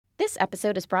This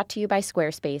episode is brought to you by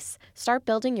Squarespace. Start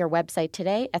building your website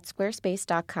today at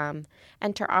squarespace.com.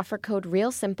 Enter offer code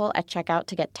REALSIMPLE at checkout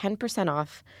to get 10%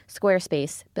 off.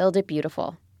 Squarespace. Build it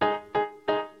beautiful.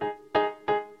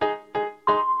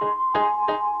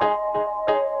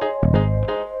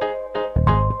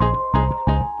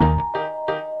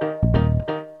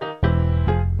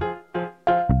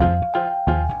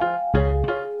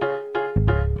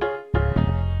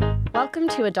 Welcome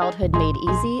to Adulthood Made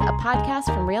Easy, a podcast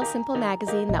from Real Simple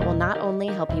magazine that will not only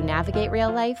help you navigate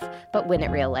real life, but win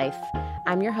at real life.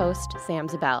 I'm your host, Sam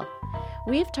Zabel.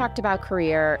 We've talked about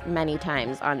career many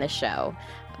times on this show.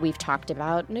 We've talked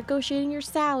about negotiating your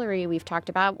salary. We've talked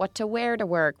about what to wear to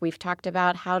work. We've talked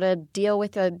about how to deal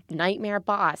with a nightmare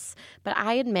boss. But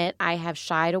I admit I have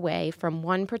shied away from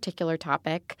one particular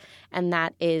topic, and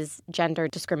that is gender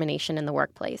discrimination in the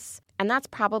workplace. And that's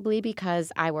probably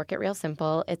because I work at Real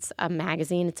Simple. It's a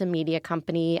magazine. It's a media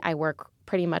company. I work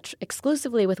pretty much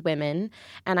exclusively with women,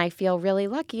 and I feel really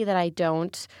lucky that I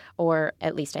don't, or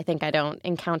at least I think I don't,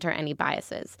 encounter any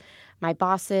biases. My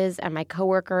bosses and my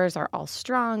coworkers are all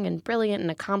strong and brilliant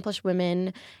and accomplished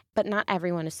women, but not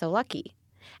everyone is so lucky.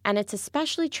 And it's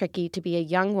especially tricky to be a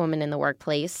young woman in the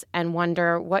workplace and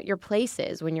wonder what your place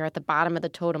is when you're at the bottom of the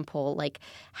totem pole. Like,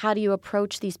 how do you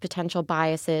approach these potential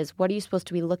biases? What are you supposed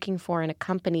to be looking for in a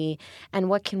company? And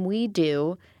what can we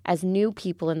do as new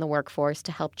people in the workforce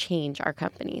to help change our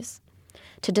companies?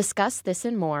 To discuss this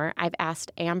and more, I've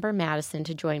asked Amber Madison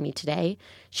to join me today.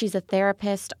 She's a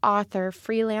therapist, author,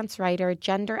 freelance writer,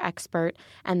 gender expert,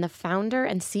 and the founder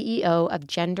and CEO of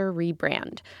Gender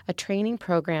Rebrand, a training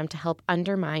program to help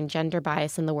undermine gender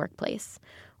bias in the workplace.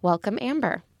 Welcome,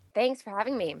 Amber. Thanks for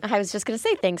having me. I was just going to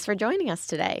say thanks for joining us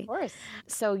today. Of course.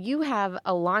 So you have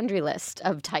a laundry list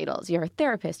of titles. You're a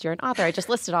therapist, you're an author. I just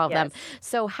listed all of them.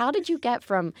 So how did you get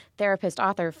from therapist,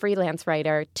 author, freelance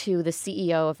writer to the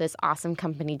CEO of this awesome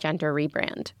company, Gender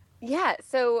Rebrand? Yeah,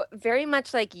 so very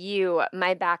much like you,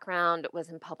 my background was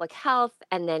in public health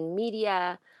and then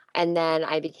media, and then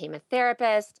I became a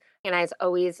therapist, and I was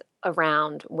always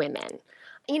around women.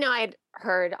 You know, I'd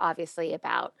heard obviously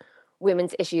about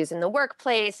women's issues in the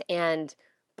workplace, and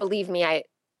believe me, I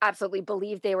absolutely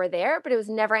believed they were there, but it was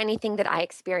never anything that I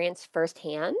experienced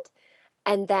firsthand.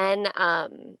 And then a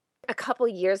couple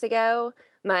years ago,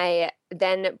 my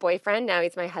then boyfriend, now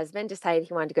he's my husband, decided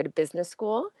he wanted to go to business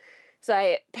school. So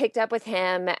I picked up with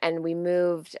him and we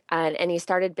moved and he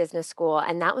started business school.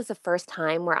 And that was the first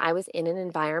time where I was in an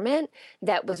environment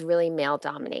that was really male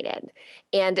dominated.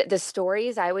 And the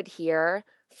stories I would hear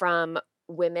from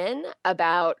women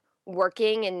about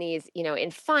working in these, you know,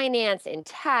 in finance, in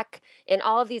tech, in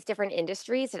all of these different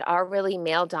industries that are really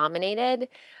male dominated,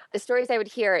 the stories I would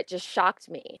hear, it just shocked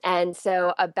me. And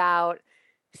so about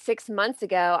 6 months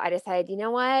ago, I decided, you know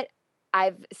what?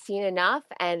 I've seen enough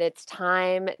and it's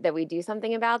time that we do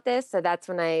something about this. So that's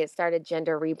when I started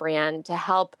Gender Rebrand to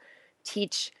help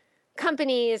teach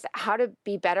companies how to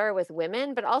be better with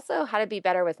women, but also how to be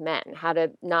better with men, how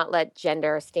to not let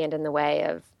gender stand in the way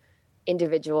of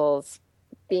individuals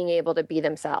being able to be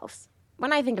themselves.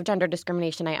 When I think of gender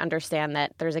discrimination, I understand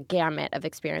that there's a gamut of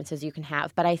experiences you can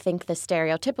have. But I think the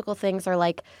stereotypical things are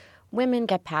like women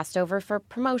get passed over for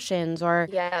promotions or,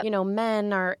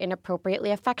 men are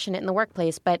inappropriately affectionate in the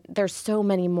workplace. But there's so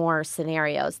many more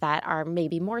scenarios that are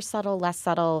maybe more subtle, less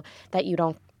subtle, that you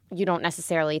don't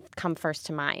necessarily come first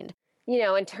to mind. You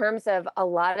know, in terms of a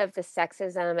lot of the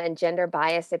sexism and gender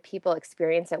bias that people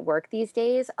experience at work these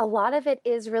days, a lot of it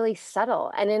is really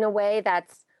subtle and in a way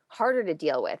that's harder to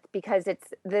deal with because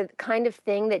it's the kind of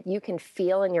thing that you can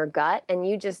feel in your gut and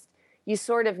you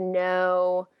sort of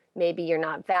know maybe you're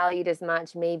not valued as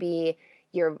much, maybe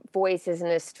your voice isn't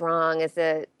as strong as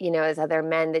as other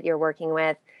men that you're working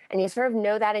with, and you sort of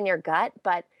know that in your gut,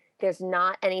 but there's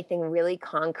not anything really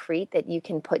concrete that you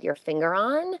can put your finger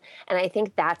on. And I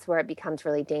think that's where it becomes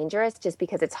really dangerous just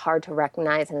because it's hard to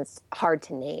recognize and it's hard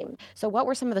to name. So what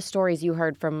were some of the stories you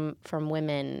heard from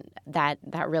women that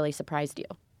really surprised you?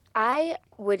 I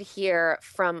would hear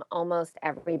from almost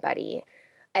everybody.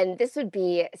 And this would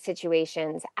be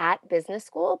situations at business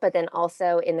school, but then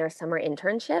also in their summer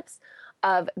internships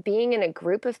of being in a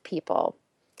group of people.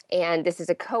 And this is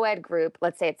a co-ed group.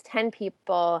 Let's say it's 10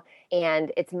 people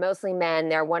and it's mostly men.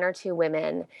 There are 1 or 2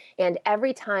 women. And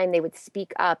every time they would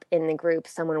speak up in the group,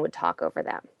 someone would talk over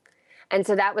them. And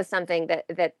so that was something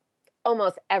that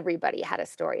almost everybody had a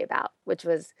story about, which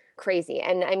was crazy.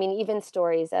 And I mean, even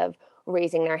stories of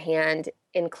raising their hand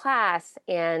in class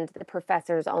and the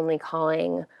professors only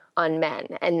calling on men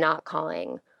and not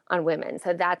calling on women.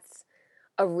 So that's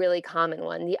a really common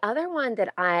one. The other one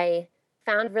that I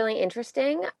found really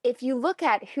interesting, if you look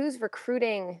at who's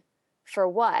recruiting for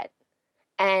what,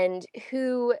 and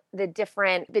who the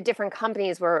different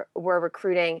companies were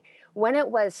recruiting. When it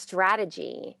was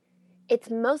strategy, it's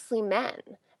mostly men.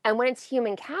 And when it's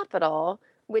human capital,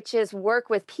 which is work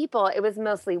with people, it was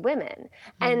mostly women.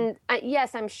 And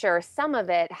yes, I'm sure some of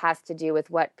it has to do with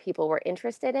what people were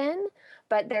interested in,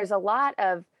 but there's a lot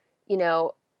of,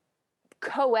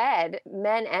 co-ed,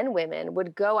 men and women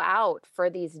would go out for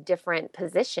these different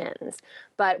positions.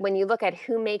 But when you look at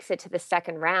who makes it to the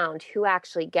second round, who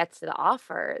actually gets the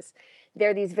offers, there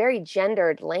are these very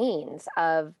gendered lanes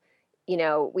of,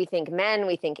 we think men,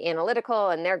 we think analytical,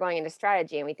 and they're going into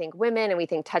strategy, and we think women, and we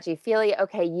think touchy-feely.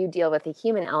 Okay, you deal with the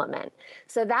human element.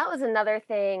 So that was another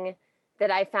thing that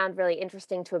I found really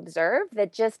interesting to observe,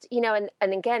 that just, and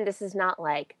again, this is not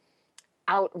like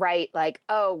outright like,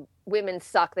 oh, women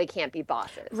suck, they can't be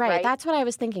bosses. Right. That's what I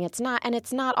was thinking. It's not, and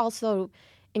it's not also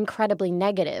incredibly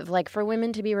negative. Like, for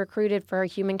women to be recruited for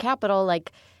human capital,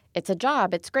 like, it's a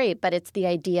job, it's great, but it's the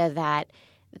idea that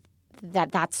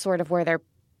that's sort of where they're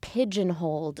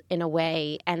pigeonholed in a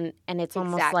way, and it's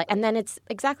almost like, and then it's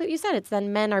exactly what you said, it's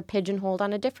then men are pigeonholed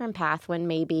on a different path, when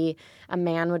maybe a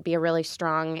man would be a really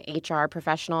strong HR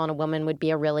professional and a woman would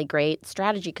be a really great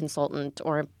strategy consultant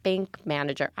or bank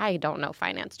manager. I don't know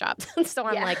finance jobs. So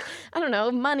I'm like, I don't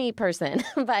know, money person,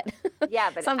 but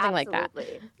but something like that.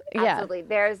 Absolutely.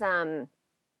 There's a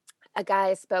guy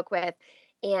I spoke with,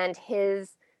 and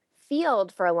his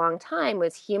field for a long time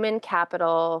was human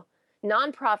capital,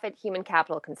 nonprofit human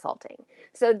capital consulting.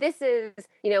 So this is,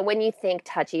 when you think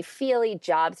touchy-feely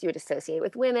jobs you would associate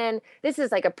with women, this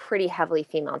is like a pretty heavily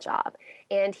female job.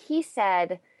 And he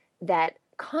said that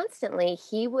constantly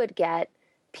he would get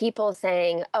people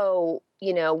saying, oh,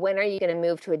 when are you going to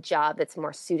move to a job that's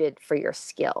more suited for your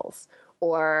skills?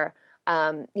 Or,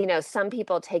 some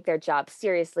people take their job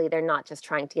seriously. They're not just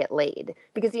trying to get laid.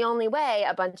 Because the only way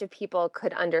a bunch of people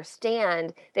could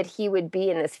understand that he would be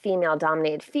in this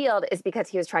female-dominated field is because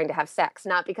he was trying to have sex,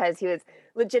 not because he was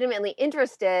legitimately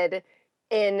interested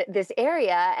in this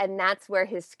area, and that's where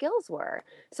his skills were.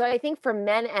 So I think for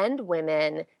men and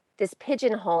women, this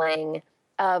pigeonholing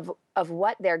of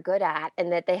what they're good at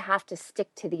and that they have to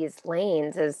stick to these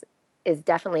lanes is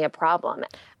definitely a problem.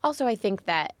 Also, I think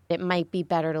that it might be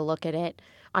better to look at it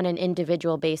on an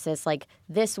individual basis, like,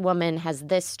 this woman has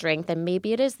this strength, and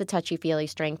maybe it is the touchy-feely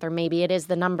strength, or maybe it is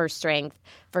the number strength,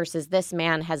 versus this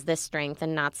man has this strength,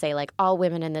 and not say, like, all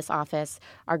women in this office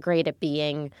are great at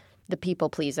being the people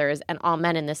pleasers, and all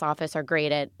men in this office are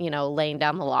great at, laying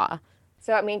down the law.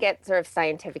 So I'm going to get sort of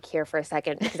scientific here for a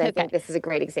second, because I think this is a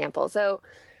great example. So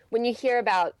when you hear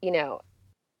about,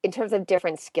 in terms of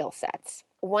different skill sets,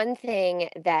 one thing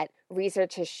that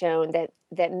research has shown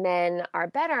that men are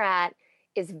better at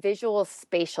is visual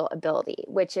spatial ability,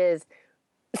 which is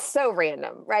so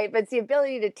random, right? But it's the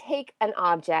ability to take an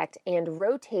object and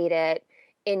rotate it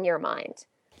in your mind,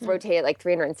 rotate it like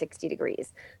 360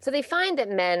 degrees. So they find that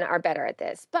men are better at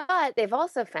this, but they've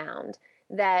also found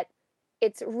that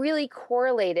it's really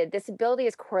correlated. This ability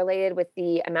is correlated with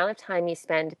the amount of time you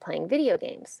spend playing video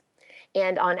games.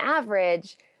 And on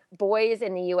average, boys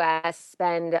in the U.S.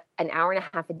 spend an hour and a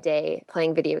half a day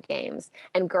playing video games,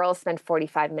 and girls spend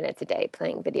 45 minutes a day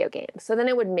playing video games. So then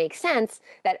it would make sense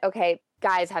that, okay,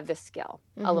 guys have this skill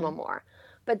a little more.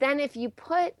 But then if you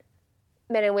put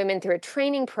men and women through a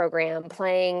training program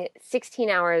playing 16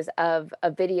 hours of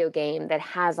a video game that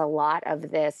has a lot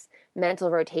of this mental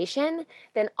rotation,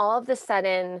 then all of a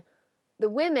sudden the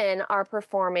women are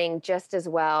performing just as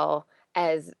well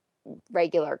as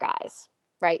regular guys,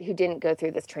 right, who didn't go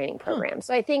through this training program.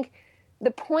 So I think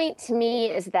the point to me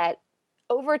is that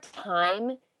over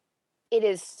time, it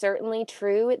is certainly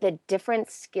true that different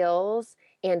skills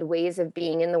and ways of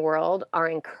being in the world are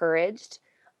encouraged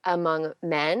among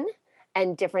men,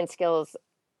 and different skills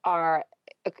are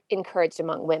encouraged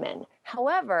among women.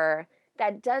 However,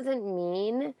 that doesn't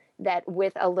mean that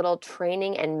with a little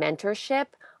training and mentorship,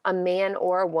 a man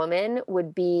or a woman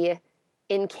would be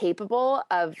incapable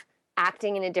of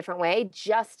acting in a different way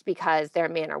just because they're a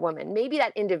man or woman. Maybe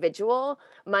that individual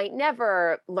might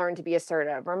never learn to be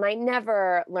assertive or might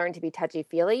never learn to be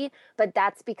touchy-feely, but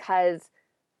that's because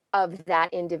of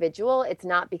that individual. It's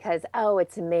not because, oh,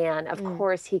 it's a man, of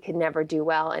course he could never do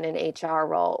well in an HR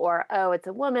role, or, oh, it's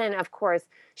a woman, of course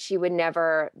she would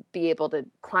never be able to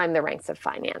climb the ranks of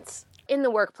finance. In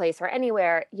the workplace or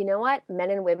anywhere, you know what?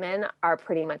 Men and women are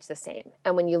pretty much the same.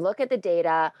 And when you look at the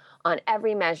data on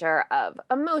every measure of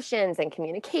emotions and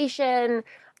communication,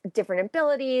 different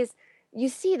abilities, you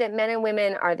see that men and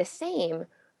women are the same.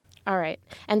 All right.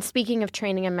 And speaking of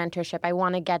training and mentorship, I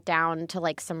want to get down to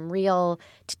like some real,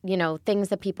 things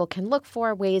that people can look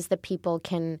for, ways that people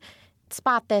can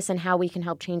spot this and how we can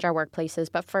help change our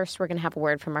workplaces. But first, we're going to have a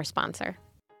word from our sponsor.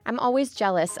 I'm always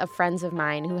jealous of friends of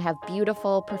mine who have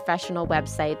beautiful professional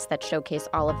websites that showcase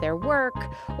all of their work,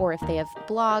 or if they have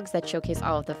blogs that showcase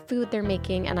all of the food they're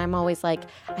making. And I'm always like,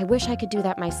 I wish I could do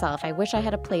that myself. I wish I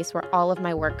had a place where all of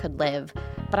my work could live,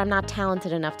 but I'm not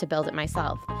talented enough to build it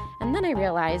myself. And then I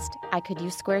realized I could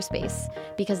use Squarespace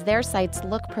because their sites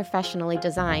look professionally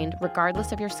designed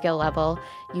regardless of your skill level.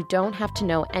 You don't have to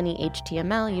know any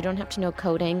HTML. You don't have to know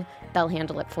coding. They'll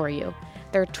handle it for you.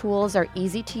 Their tools are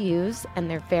easy to use and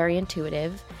they're very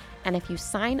intuitive. And if you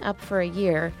sign up for a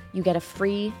year, you get a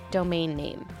free domain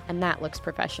name, and that looks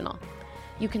professional.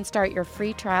 You can start your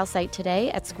free trial site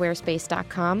today at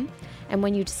squarespace.com. And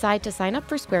when you decide to sign up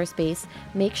for Squarespace,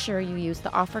 make sure you use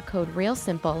the offer code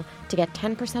REALSIMPLE to get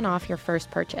 10% off your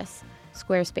first purchase.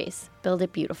 Squarespace, build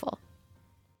it beautiful.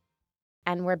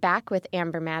 And we're back with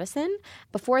Amber Madison.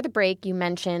 Before the break, you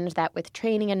mentioned that with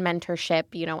training and mentorship,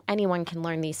 anyone can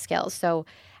learn these skills. So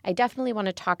I definitely want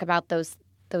to talk about those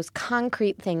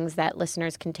concrete things that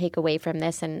listeners can take away from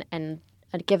this and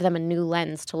give them a new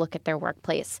lens to look at their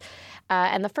workplace.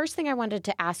 And the first thing I wanted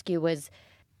to ask you was,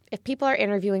 if people are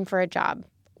interviewing for a job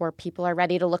or people are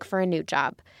ready to look for a new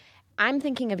job, I'm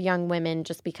thinking of young women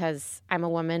just because I'm a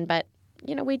woman, but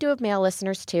we do have male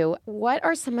listeners too. What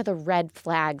are some of the red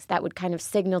flags that would kind of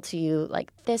signal to you,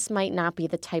 like, this might not be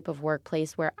the type of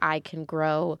workplace where I can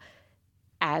grow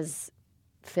as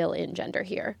fill in gender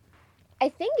here? I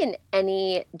think in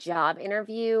any job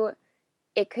interview,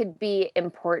 it could be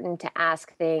important to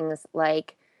ask things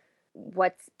like,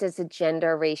 what does a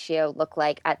gender ratio look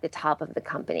like at the top of the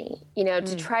company?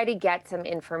 To try to get some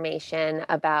information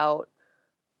about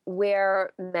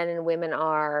where men and women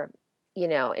are,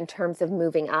 in terms of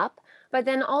moving up. But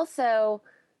then also,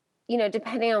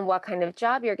 depending on what kind of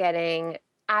job you're getting,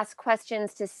 ask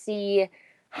questions to see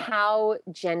how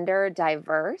gender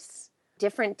diverse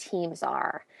different teams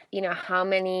are. How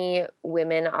many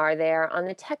women are there on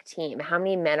the tech team? How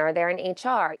many men are there in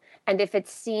HR? And if it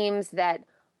seems that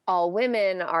all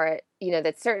women are,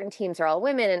 that certain teams are all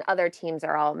women and other teams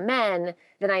are all men,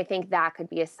 then I think that could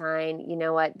be a sign,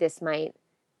 this might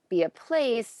be a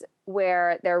place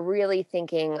where they're really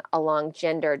thinking along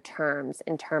gendered terms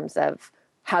in terms of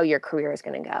how your career is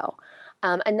going to go.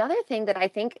 Another thing that I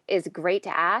think is great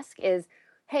to ask is,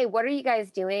 hey, what are you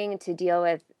guys doing to deal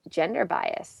with gender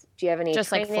bias? Do you have any just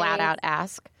training? Like flat out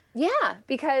ask? Yeah,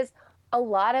 because a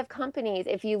lot of companies,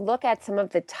 if you look at some of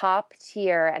the top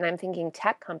tier, and I'm thinking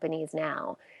tech companies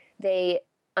now, they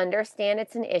understand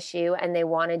it's an issue and they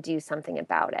want to do something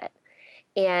about it.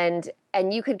 And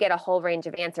you could get a whole range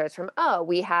of answers from,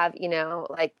 we have,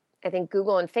 I think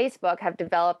Google and Facebook have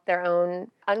developed their own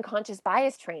unconscious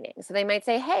bias training. So they might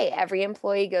say, hey, every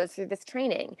employee goes through this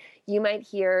training. You might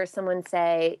hear someone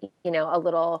say, a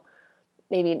little,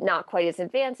 maybe not quite as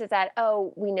advanced as that,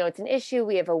 we know it's an issue.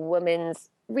 We have a women's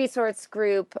resource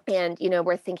group and,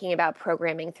 we're thinking about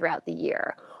programming throughout the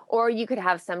year. Or you could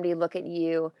have somebody look at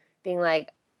you being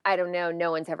like, I don't know,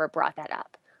 no one's ever brought that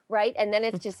up. Right. And then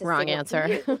it's just a wrong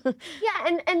answer.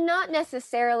 Yeah. And not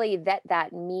necessarily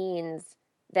that means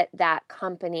that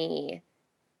company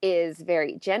is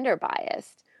very gender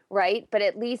biased. Right. But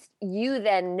at least you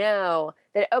then know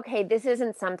that, OK, this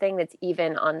isn't something that's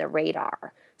even on the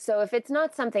radar. So if it's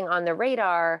not something on the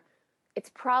radar,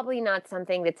 it's probably not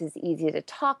something that's as easy to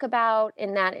talk about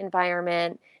in that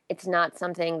environment. It's not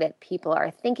something that people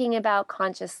are thinking about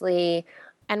consciously.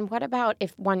 And what about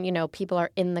if people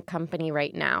are in the company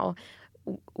right now?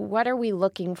 What are we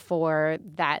looking for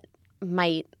that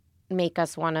might make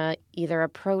us want to either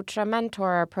approach a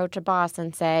mentor or approach a boss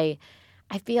and say,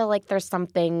 I feel like there's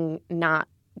something not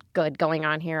good going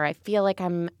on here. I feel like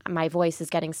my voice is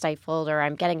getting stifled, or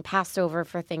I'm getting passed over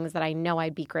for things that I know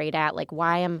I'd be great at. Like,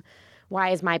 why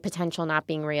is my potential not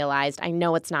being realized? I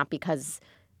know it's not because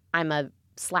I'm a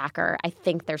slacker. I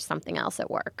think there's something else at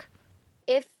work.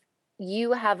 If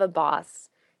you have a boss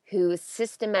who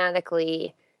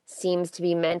systematically seems to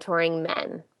be mentoring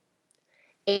men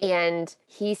and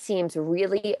he seems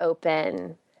really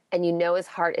open and his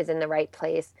heart is in the right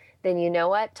place, then you know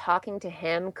what? Talking to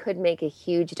him could make a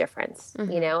huge difference,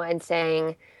 and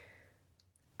saying,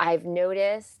 I've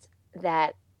noticed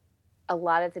that a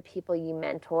lot of the people you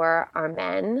mentor are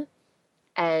men,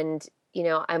 and,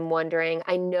 I'm wondering,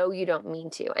 I know you don't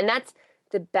mean to. And that's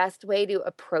the best way to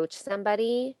approach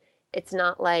somebody. It's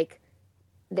not like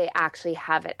they actually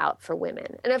have it out for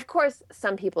women. And of course,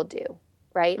 some people do,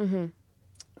 right? Mm-hmm.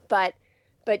 But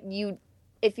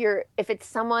if it's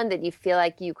someone that you feel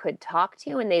like you could talk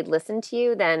to and they'd listen to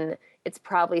you, then it's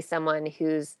probably someone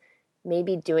who's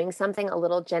maybe doing something a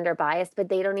little gender biased, but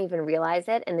they don't even realize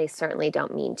it, and they certainly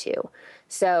don't mean to.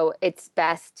 So it's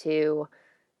best to,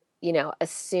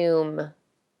 assume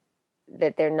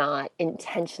that they're not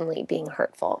intentionally being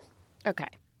hurtful. Okay.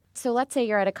 So let's say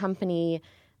you're at a company,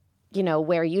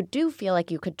 where you do feel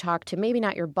like you could talk to maybe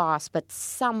not your boss, but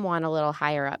someone a little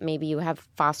higher up. Maybe you have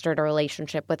fostered a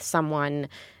relationship with someone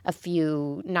a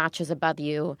few notches above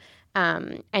you,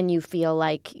 and you feel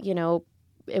like,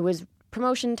 it was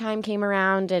promotion time came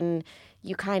around and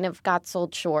you kind of got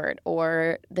sold short,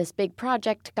 or this big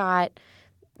project got,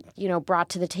 brought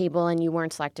to the table and you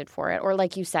weren't selected for it. Or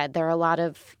like you said, there are a lot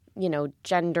of,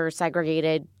 gender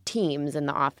segregated teams in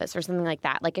the office or something like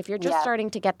that. Like if you're just starting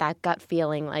to get that gut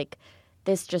feeling like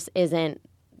this just isn't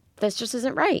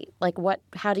right. Like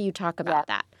how do you talk about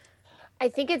that? I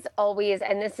think it's always,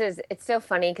 and it's so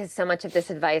funny because so much of this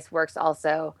advice works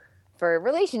also for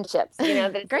relationships.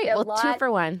 Great. Well, 2 for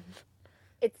 1.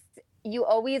 You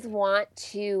always want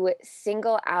to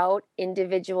single out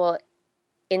individual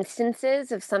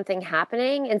instances of something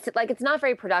happening. And so, it's not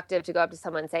very productive to go up to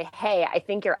someone and say, hey, I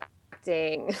think you're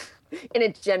acting in a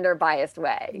gender biased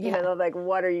way. They're like,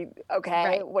 what are you, okay,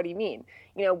 right. What do you mean?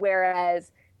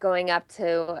 Whereas going up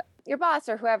to your boss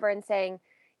or whoever and saying,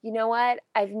 you know what,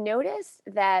 I've noticed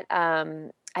that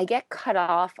I get cut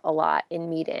off a lot in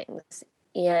meetings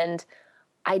and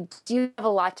I do have a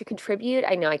lot to contribute.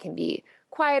 I know I can be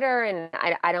quieter and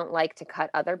I don't like to cut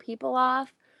other people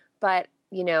off, but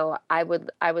I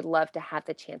would love to have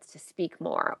the chance to speak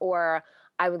more, or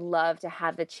I would love to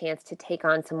have the chance to take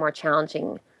on some more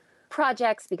challenging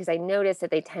projects because I notice that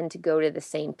they tend to go to the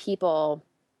same people.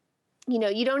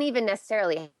 You don't even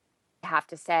necessarily have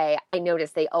to say, I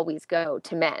notice they always go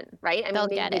to men, right? I mean,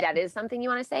 maybe that is something you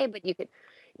want to say, but you could,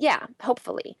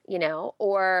 hopefully,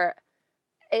 or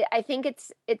I think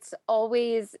it's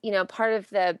always, part of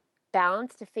the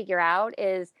balance to figure out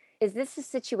is this a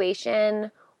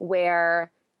situation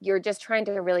where you're just trying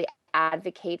to really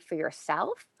advocate for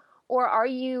yourself, or are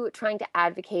you trying to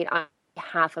advocate on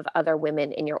behalf of other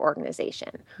women in your organization,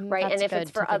 right? That's and if it's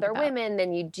for other women,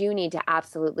 then you do need to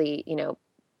absolutely,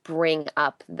 bring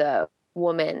up the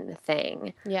woman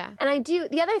thing. Yeah. And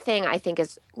the other thing I think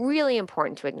is really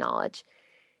important to acknowledge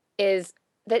is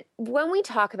that when we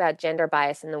talk about gender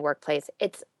bias in the workplace,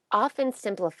 it's often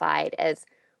simplified as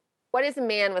what is a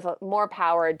man with more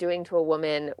power doing to a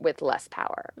woman with less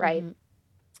power, right?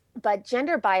 Mm-hmm. But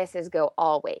gender biases go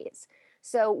all ways.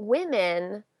 So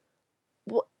women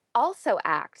will also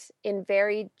act in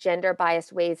very gender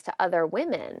biased ways to other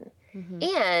women. Mm-hmm.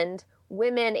 And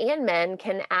women and men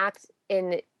can act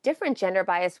in different gender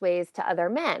biased ways to other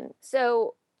men.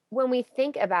 So when we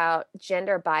think about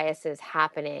gender biases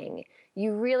happening,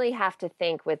 you really have to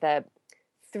think with a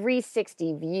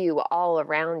 360 view all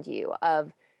around you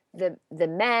of the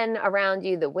men around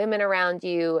you, the women around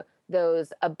you,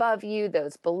 those above you,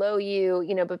 those below you,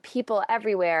 but people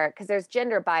everywhere, because there's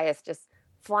gender bias just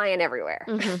flying everywhere.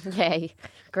 Mm-hmm. Yay.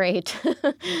 Great.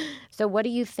 So what do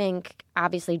you think,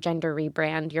 obviously Gender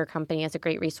Rebrand, your company is a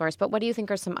great resource, but what do you think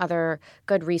are some other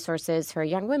good resources for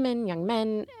young women, young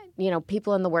men,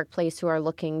 people in the workplace who are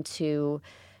looking to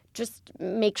just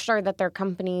make sure that their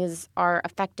companies are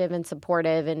effective and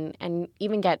supportive and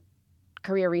even get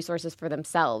career resources for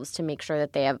themselves to make sure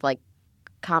that they have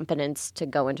confidence to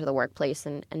go into the workplace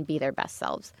and be their best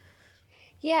selves?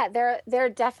 Yeah, there are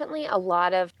definitely a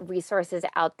lot of resources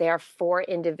out there for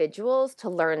individuals to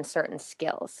learn certain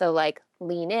skills. So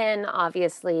Lean In,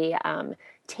 obviously,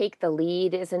 Take the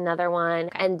Lead is another one.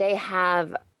 And they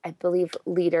have, I believe,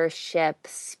 leadership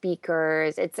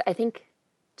speakers. It's, I think,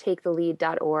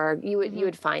 takethelead.org. You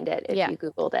would find it if you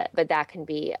Googled it. But that can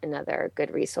be another good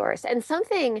resource. And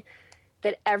something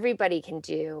that everybody can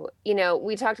do.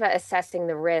 We talked about assessing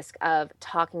the risk of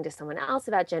talking to someone else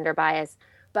about gender bias,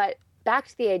 but back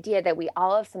to the idea that we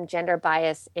all have some gender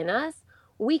bias in us,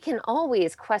 we can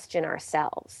always question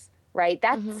ourselves, right?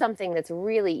 That's something that's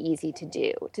really easy to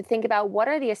do, to think about what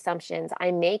are the assumptions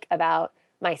I make about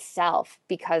myself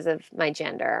because of my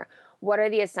gender? What are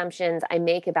the assumptions I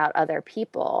make about other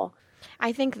people?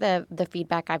 I think the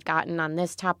feedback I've gotten on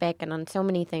this topic and on so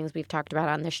many things we've talked about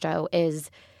on the show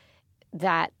is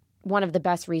that one of the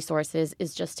best resources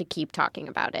is just to keep talking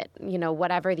about it.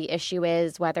 Whatever the issue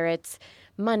is, whether it's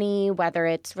money, whether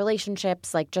it's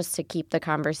relationships, just to keep the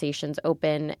conversations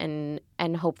open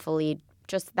and hopefully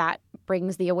just that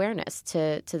brings the awareness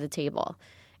to the table.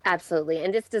 Absolutely.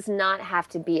 And this does not have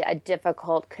to be a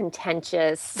difficult,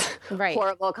 contentious,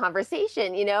 horrible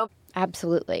conversation,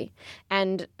 Absolutely.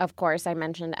 And of course, I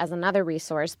mentioned as another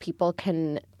resource, people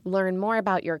can learn more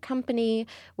about your company,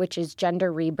 which is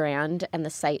Gender Rebrand, and the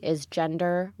site is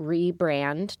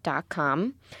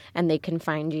genderrebrand.com. And they can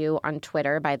find you on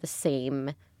Twitter by the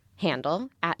same handle,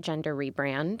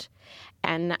 @genderrebrand.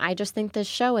 And I just think this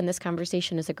show and this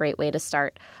conversation is a great way to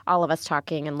start all of us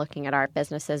talking and looking at our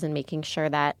businesses and making sure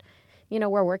that,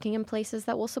 we're working in places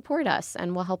that will support us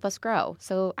and will help us grow.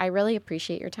 So I really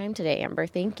appreciate your time today, Amber.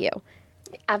 Thank you.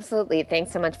 Absolutely.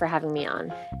 Thanks so much for having me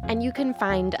on. And you can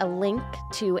find a link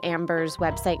to Amber's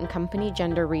website and company,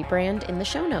 Gender Rebrand, in the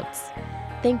show notes.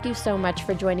 Thank you so much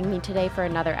for joining me today for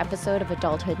another episode of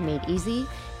Adulthood Made Easy.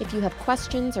 If you have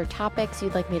questions or topics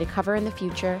you'd like me to cover in the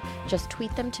future, just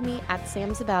tweet them to me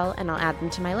 @SamZabel and I'll add them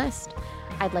to my list.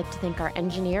 I'd like to thank our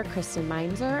engineer, Kristen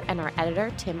Meinzer, and our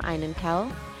editor, Tim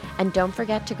Einenkel. And don't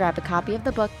forget to grab a copy of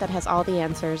the book that has all the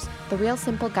answers, The Real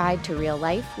Simple Guide to Real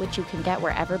Life, which you can get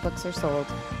wherever books are sold.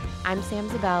 I'm Sam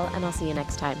Zabel, and I'll see you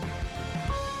next time.